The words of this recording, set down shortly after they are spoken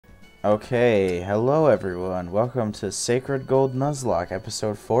Okay, hello everyone. Welcome to Sacred Gold Nuzlocke,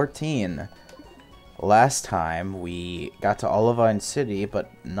 episode 14. Last time, we got to Olivine City, but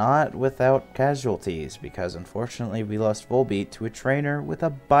not without casualties, because unfortunately we lost Volbeat to a trainer with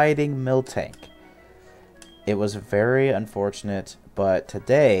a biting Miltank. It was very unfortunate, but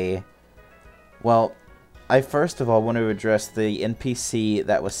today, well, I first of all want to address the NPC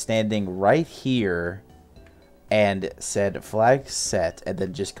that was standing right here and said flag set and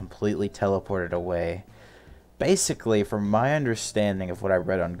then just completely teleported away. Basically, from my understanding of what I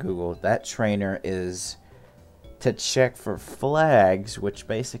read on Google, that trainer is to check for flags, which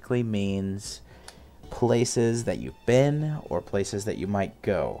basically means places that you've been or places that you might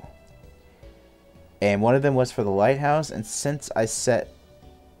go. And one of them was for the lighthouse, and since I said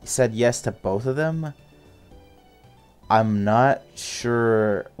yes to both of them, I'm not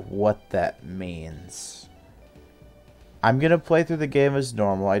sure what that means. I'm gonna play through the game as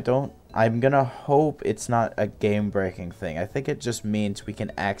normal. I'm gonna hope it's not a game-breaking thing. I think it just means we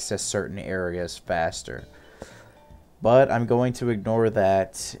can access certain areas faster. But I'm going to ignore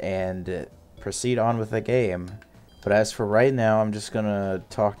that and proceed on with the game. But as for right now, I'm just gonna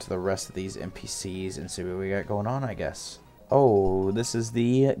talk to the rest of these NPCs and see what we got going on, I guess. Oh, this is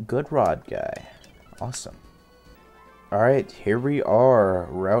the Good Rod guy. Awesome. Alright, here we are,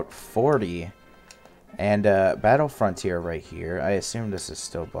 Route 40. And Battle Frontier right here. I assume this is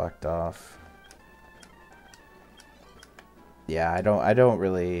still blocked off. Yeah, I don't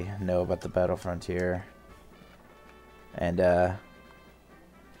really know about the Battle Frontier. And I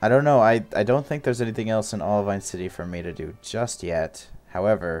don't know. I don't think there's anything else in Olivine City for me to do just yet.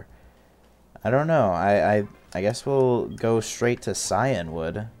 However, I don't know. I guess we'll go straight to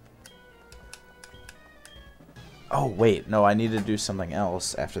Cyanwood. Oh, wait, no, I need to do something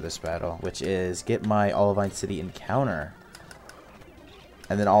else after this battle, which is get my Olivine City encounter.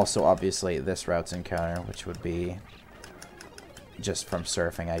 And then also, obviously, this route's encounter, which would be just from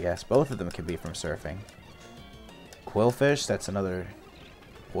surfing, I guess. Both of them could be from surfing. Quillfish, that's another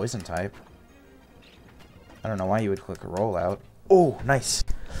poison type. I don't know why you would click a rollout. Oh, nice!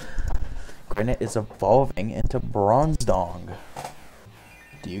 Granite is evolving into Bronzedong.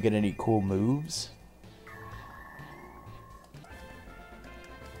 Do you get any cool moves?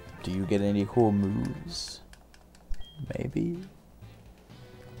 Do you get any cool moves? Maybe?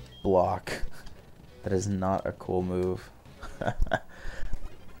 Block. That is not a cool move.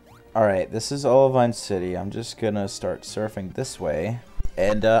 Alright, this is Olivine City. I'm just gonna start surfing this way.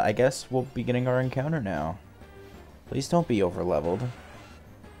 And I guess we'll be getting our encounter now. Please don't be over-leveled.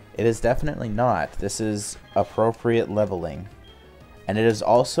 It is definitely not. This is appropriate leveling. And it is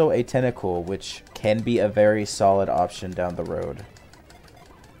also a tentacle, which can be a very solid option down the road.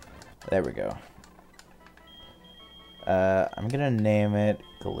 There we go. I'm gonna name it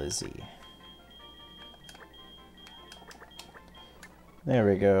Glizzy. There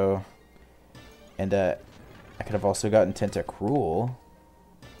we go. And I could have also gotten Tentacruel.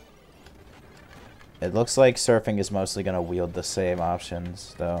 It looks like surfing is mostly gonna wield the same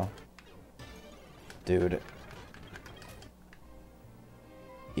options, though. Dude.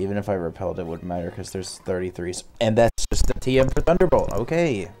 Even if I repelled, it wouldn't matter because there's 33s. And that's just the TM for Thunderbolt.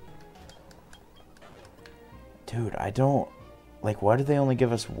 Okay. Dude, I don't... Like, why do they only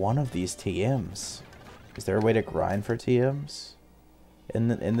give us one of these TMs? Is there a way to grind for TMs? In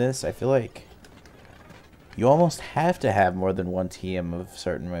this, I feel like... You almost have to have more than one TM of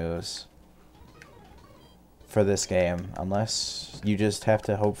certain moves. For this game. Unless you just have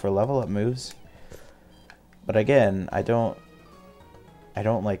to hope for level up moves. But again, I don't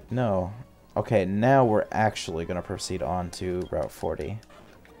like... No. Okay, now we're actually going to proceed on to Route 40.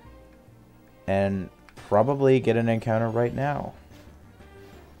 And... probably get an encounter right now.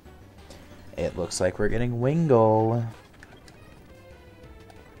 It looks like we're getting Wingull.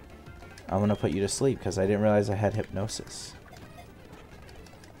 I'm gonna put you to sleep because I didn't realize I had hypnosis.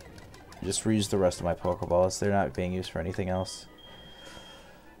 Just reuse the rest of my Pokeballs. They're not being used for anything else.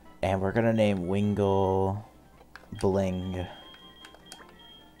 And we're gonna name Wingull Bling.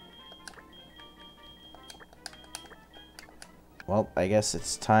 Well, I guess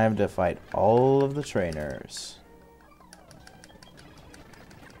it's time to fight all of the trainers.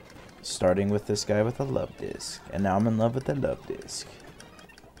 Starting with this guy with a love disc. And now I'm in love with the love disc.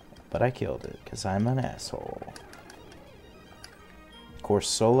 But I killed it, because I'm an asshole.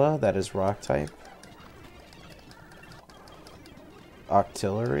 Corsola, that is rock type.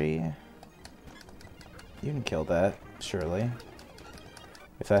 Octillery. You can kill that, surely.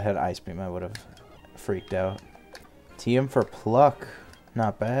 If that had Ice Beam, I would have freaked out. TM for Pluck.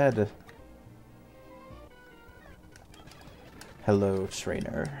 Not bad. Hello,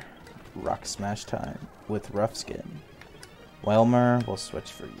 trainer. Rock Smash time with Rough Skin. Welmer, we'll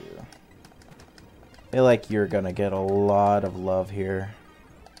switch for you. I feel like you're gonna get a lot of love here.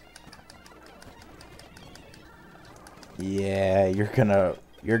 Yeah, you're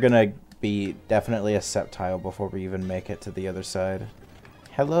gonna be definitely a Sceptile before we even make it to the other side.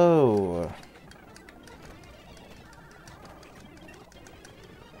 Hello.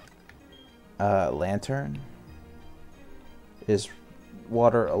 Lantern is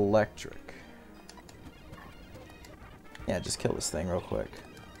water electric. Yeah, just kill this thing real quick.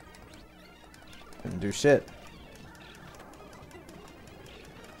 Didn't do shit.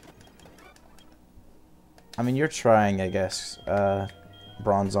 I mean, you're trying, I guess.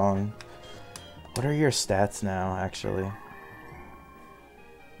 Bronzong. What are your stats now, actually?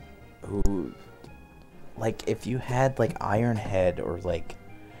 Ooh. Like, if you had, like, Iron Head or, like,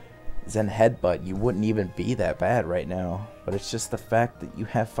 Zen Headbutt, you wouldn't even be that bad right now. But it's just the fact that you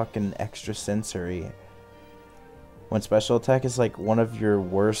have fucking extra sensory. When special attack is, like, one of your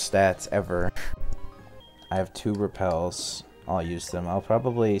worst stats ever. I have 2 repels. I'll use them. I'll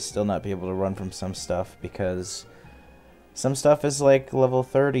probably still not be able to run from some stuff because some stuff is like level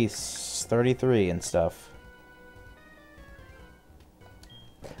 30, 33 and stuff.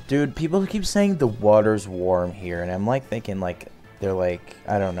 Dude, people keep saying the water's warm here, and I'm like thinking like they're like,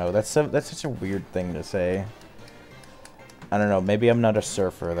 I don't know. That's such a weird thing to say. I don't know. Maybe I'm not a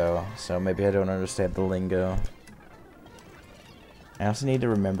surfer though, so maybe I don't understand the lingo. I also need to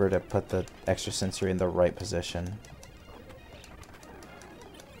remember to put the extra sensory in the right position.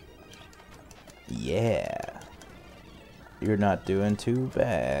 Yeah. You're not doing too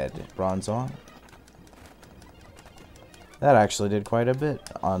bad, Bronzong. That actually did quite a bit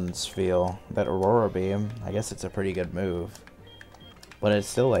on Spheal. That Aurora Beam, I guess it's a pretty good move. But it's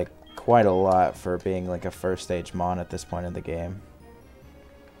still like quite a lot for being like a first stage Mon at this point in the game.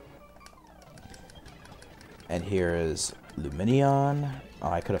 And here is Lumineon. Oh,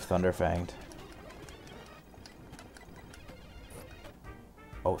 I could have Thunderfanged.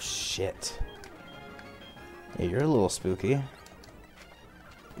 Oh shit. Yeah, you're a little spooky.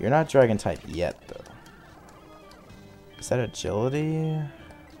 You're not Dragon type yet, though. Is that agility?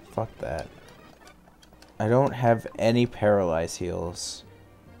 Fuck that. I don't have any paralyze heals.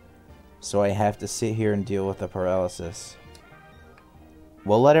 So I have to sit here and deal with the paralysis.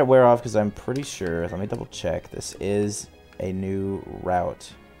 We'll let it wear off because I'm pretty sure. Let me double check. This is a new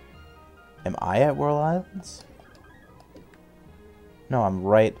route. Am I at Whirl Islands? No, I'm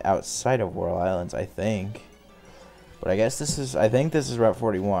right outside of Whirl Islands, I think. But I guess this is, I think this is Route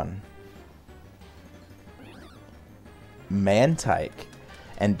 41. Mantike.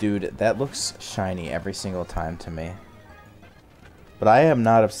 And dude, that looks shiny every single time to me. But I am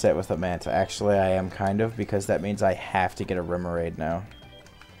not upset with the Manta. Actually, I am kind of, because that means I have to get a Remoraid now.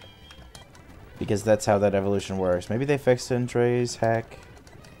 Because that's how that evolution works. Maybe they fixed it in Dray's hack.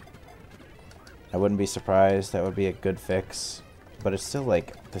 I wouldn't be surprised. That would be a good fix. But it's still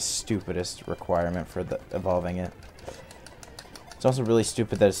like the stupidest requirement for the evolving it. It's also really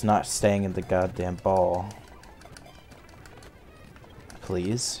stupid that it's not staying in the goddamn ball.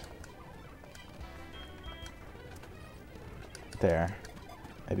 Please. There.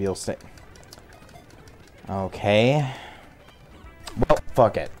 Maybe you'll stay. Okay. Well,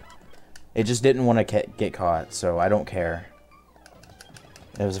 fuck it. It just didn't want to get caught, so I don't care.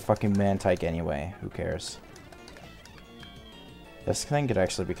 It was a fucking Mantike anyway. Who cares? This thing could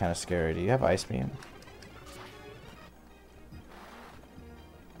actually be kind of scary. Do you have Ice Beam?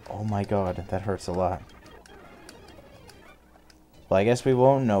 Oh my god, that hurts a lot. Well, I guess we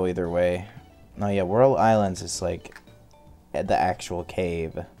won't know either way. No, yeah, Whirl Islands is like at the actual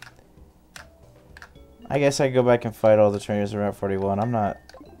cave. I guess I go back and fight all the trainers around 41. I'm not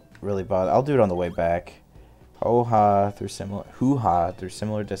really bothered. I'll do it on the way back. Hoo-ha through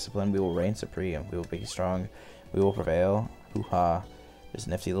similar discipline, we will reign supreme. We will be strong. We will prevail. Hoo-ha. There's a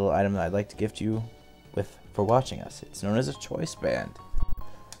nifty little item that I'd like to gift you for watching us. It's known as a choice band.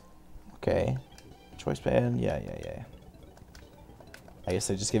 Okay. Choice band? Yeah. I guess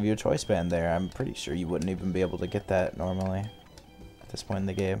they just give you a choice band there. I'm pretty sure you wouldn't even be able to get that normally at this point in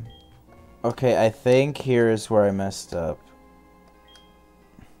the game. Okay, I think here is where I messed up.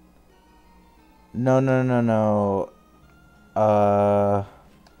 No.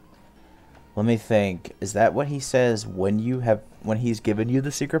 Let me think. Is that what he says when he's given you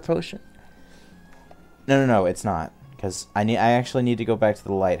the secret potion? No, it's not. Because I actually need to go back to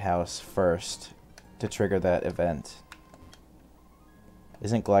the lighthouse first to trigger that event.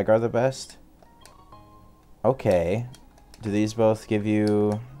 Isn't Gligar the best? Okay. Do these both give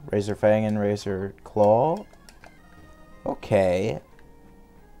you Razor Fang and Razor Claw? Okay.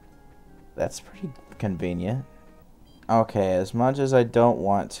 That's pretty convenient. Okay, as much as I don't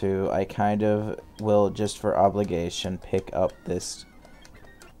want to, I kind of will, just for obligation, pick up this,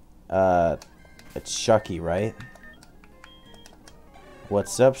 it's Shucky, right?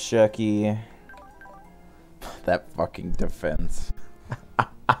 What's up, Shucky? That fucking defense.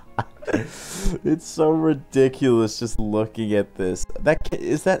 It's so ridiculous just looking at this.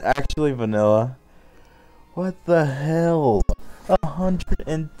 Is that actually vanilla? What the hell?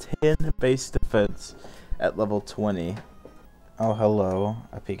 110 base defense at level 20. Oh, hello.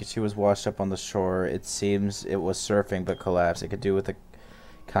 A Pikachu was washed up on the shore. It seems it was surfing but collapsed. It could do with a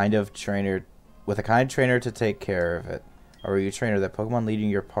kind trainer to take care of it. Or are you a trainer? That Pokemon leading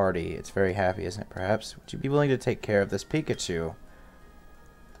your party. It's very happy, isn't it? Perhaps? Would you be willing to take care of this Pikachu?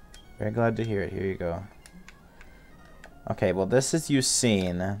 Very glad to hear it. Here you go. Okay, well, this is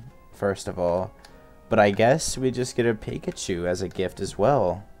Ucine, first of all. But I guess we just get a Pikachu as a gift as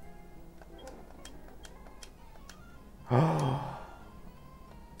well.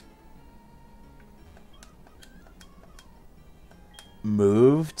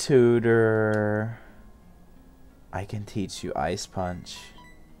 Move tutor. I can teach you Ice Punch.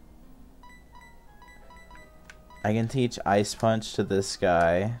 I can teach Ice Punch to this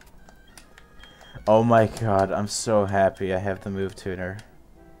guy. Oh my god, I'm so happy I have the move tutor.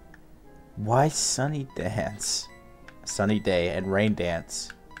 Why Sunny Dance? Sunny Day and Rain Dance.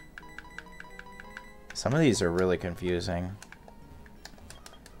 Some of these are really confusing.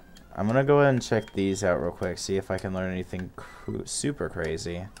 I'm gonna go ahead and check these out real quick, see if I can learn anything super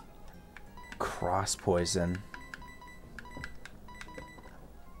crazy. Cross Poison.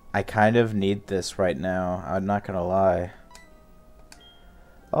 I kind of need this right now, I'm not gonna lie.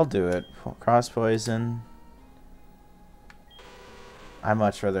 I'll do it. Cross Poison. I'd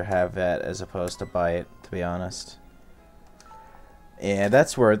much rather have that as opposed to Bite, to be honest. Yeah,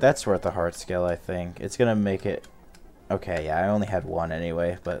 that's worth a heart scale, I think. It's gonna make it... Okay, yeah, I only had one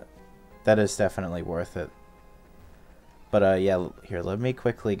anyway, but that is definitely worth it. But, yeah, here, let me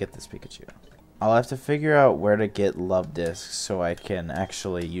quickly get this Pikachu. I'll have to figure out where to get Love Discs so I can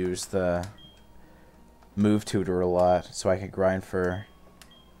actually use the move tutor a lot, so I can grind for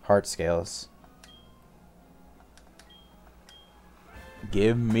heart scales.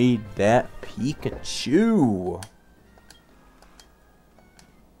 Give me that Pikachu!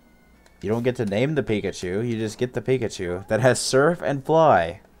 You don't get to name the Pikachu, you just get the Pikachu that has Surf and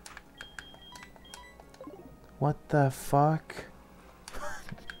Fly. What the fuck?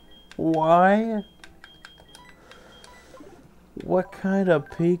 Why? What kind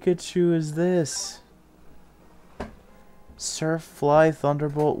of Pikachu is this? Surf, Fly,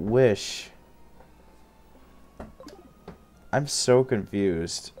 Thunderbolt, Wish. I'm so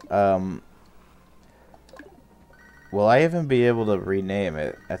confused. Will I even be able to rename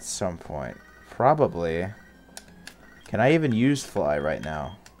it at some point? Probably. Can I even use Fly right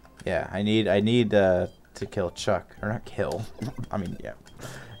now? Yeah, I need to kill Chuck. Or not kill. I mean, yeah.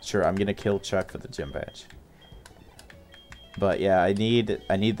 Sure, I'm gonna kill Chuck for the gym badge. But yeah, I need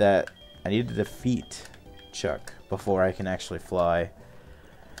to defeat Chuck before I can actually fly.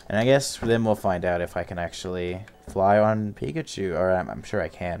 And I guess then we'll find out if I can actually fly on Pikachu. Or I'm sure I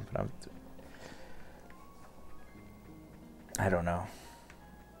can, but I don't know.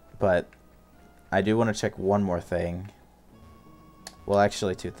 But I do want to check one more thing. Well,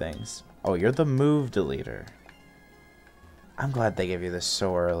 actually two things. Oh, you're the move deleter. I'm glad they gave you this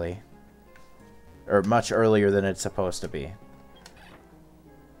so early. Or much earlier than it's supposed to be.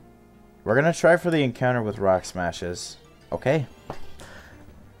 We're gonna try for the encounter with Rock Smashes. Okay.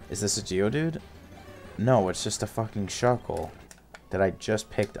 Is this a Geodude? No, it's just a fucking Shuckle that I just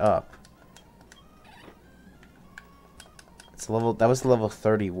picked up. It's level. That was level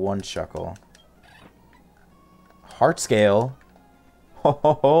 31 Shuckle. Heart scale. Ho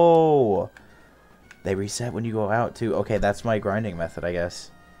ho ho! They reset when you go out too. Okay, that's my grinding method, I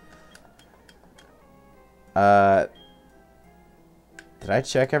guess. Did I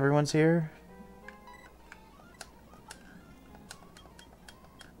check everyone's here?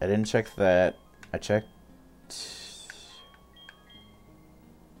 I didn't check that. I checked...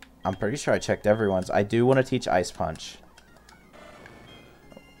 I'm pretty sure I checked everyone's. I do want to teach Ice Punch.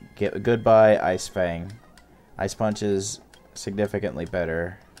 Goodbye, Ice Fang. Ice Punch is significantly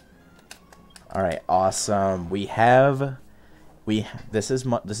better. Alright, awesome. This is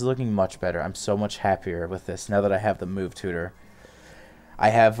looking much better. I'm so much happier with this now that I have the move tutor. I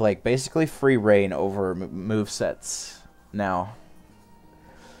have, like, basically free reign over move sets now.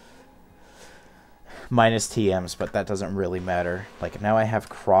 minus TMs, but that doesn't really matter. Like, now I have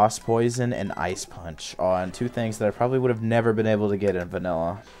Cross Poison and Ice Punch on two things that I probably would have never been able to get in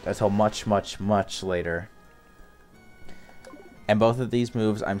vanilla until much, much, much later. And both of these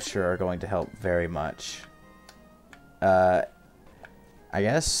moves, I'm sure, are going to help very much. I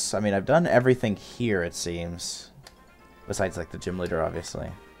guess, I mean, I've done everything here, it seems. Besides, like, the gym leader, obviously.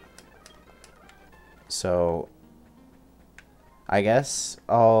 So, I guess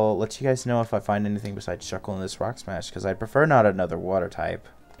I'll let you guys know if I find anything besides Shuckle in this Rock Smash, because I'd prefer not another water type.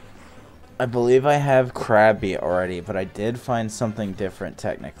 I believe I have Krabby already, but I did find something different,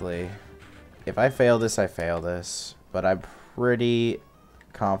 technically. If I fail this, I fail this. But I'm pretty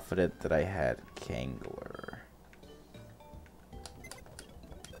confident that I had Kangler.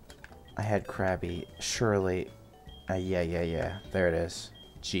 I had Krabby, surely. Yeah. There it is.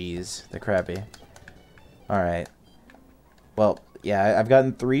 Jeez, the Krabby. Alright. Well, yeah, I've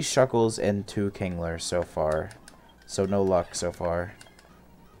gotten 3 Shuckles and 2 Kinglers so far. So no luck so far.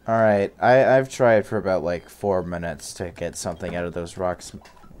 Alright, I've tried for about like 4 minutes to get something out of those rocks.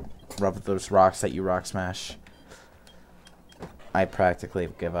 Those rocks that you rock smash. I practically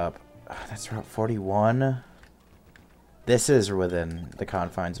give up. Oh, that's Route 41. This is within the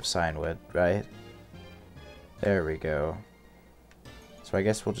confines of Cinewood, right? There we go. So I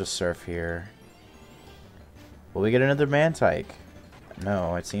guess we'll just surf here. Will we get another Mantike?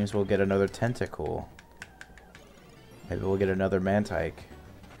 No, it seems we'll get another Tentacool. Maybe we'll get another Mantike.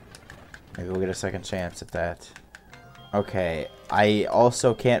 Maybe we'll get a second chance at that. Okay, I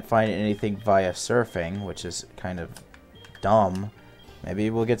also can't find anything via surfing, which is kind of dumb. Maybe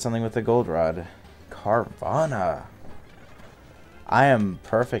we'll get something with the Goldenrod. Carvana. I am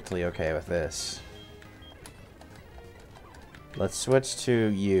perfectly okay with this. Let's switch to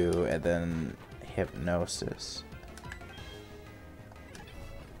you and then Hypnosis.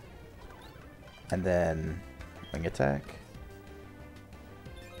 And then Wing Attack.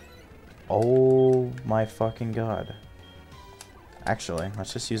 Oh my fucking god. Actually,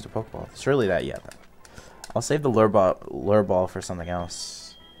 let's just use the Pokeball. Surely that, yeah. I'll save the lure ball for something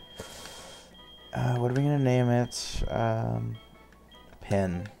else. What are we gonna name it?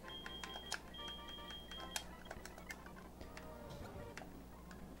 Pin.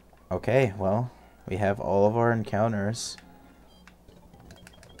 Okay, well, we have all of our encounters.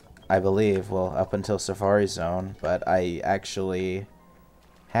 I believe, well, up until Safari Zone, but I actually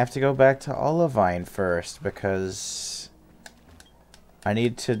have to go back to Olivine first because I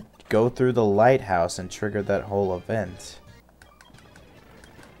need to go through the lighthouse and trigger that whole event.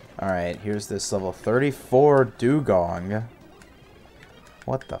 Alright, here's this level 34 Dugong.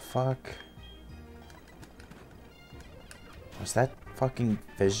 What the fuck? Was that fucking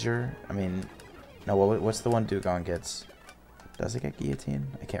Fissure? I mean, no, what's the one Dugong gets? Does it get Guillotine?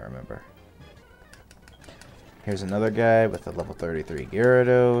 I can't remember. Here's another guy with a level 33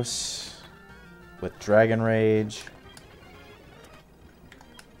 Gyarados. With Dragon Rage.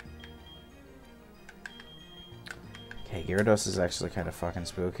 Okay, Gyarados is actually kind of fucking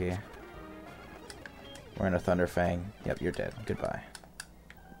spooky. We're in a Thunder Fang. Yep, you're dead. Goodbye.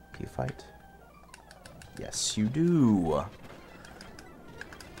 Do you fight? Yes, you do.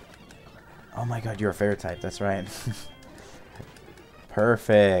 Oh my god, you're a fire type. That's right.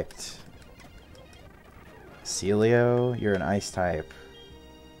 Perfect. Celio, you're an ice type.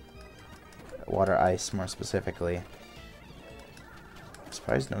 Water ice, more specifically. I'm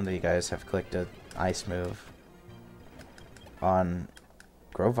surprised none of you guys have clicked an ice move on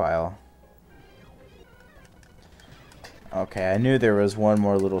Grovyle. Okay, I knew there was one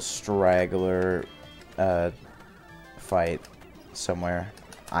more little straggler fight somewhere.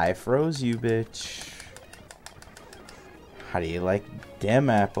 I froze you, bitch. How do you like them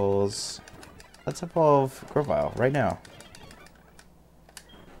apples? Let's evolve Grovyle right now.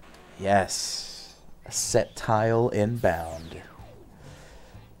 Yes. A Sceptile inbound.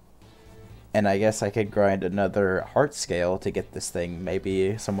 And I guess I could grind another Heart Scale to get this thing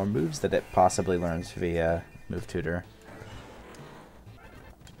maybe some more moves that it possibly learns via Move Tutor.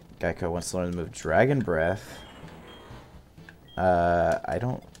 Geico wants to learn the move Dragon Breath. I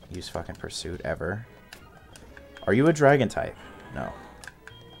don't use fucking Pursuit ever. Are you a Dragon type? No.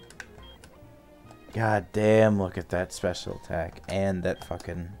 God damn, look at that special attack. And that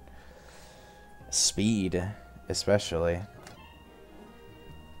fucking speed, especially.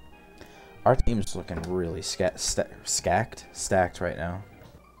 Our team's looking really stacked right now.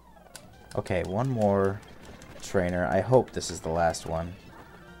 Okay, one more trainer. I hope this is the last one.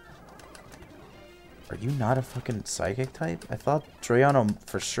 Are you not a fucking psychic type? I thought Drayano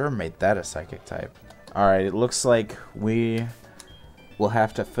for sure made that a psychic type. Alright, it looks like we will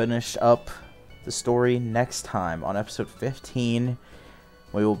have to finish up the story next time on episode 15.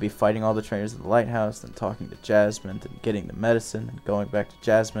 We will be fighting all the trainers in the lighthouse, then talking to Jasmine, then getting the medicine, and going back to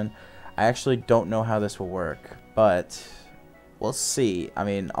Jasmine. I actually don't know how this will work, but we'll see. I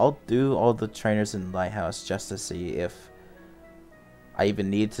mean, I'll do all the trainers in the lighthouse just to see if I even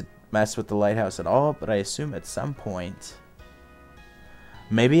need to mess with the lighthouse at all, but I assume at some point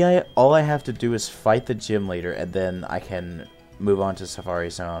maybe all I have to do is fight the gym leader and then I can move on to Safari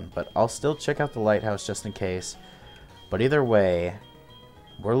Zone, but I'll still check out the lighthouse just in case. But either way,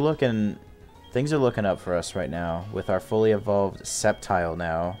 things are looking up for us right now with our fully evolved Sceptile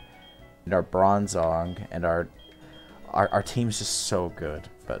now and our Bronzong, and our team's just so good.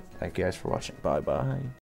 But thank you guys for watching. Bye bye.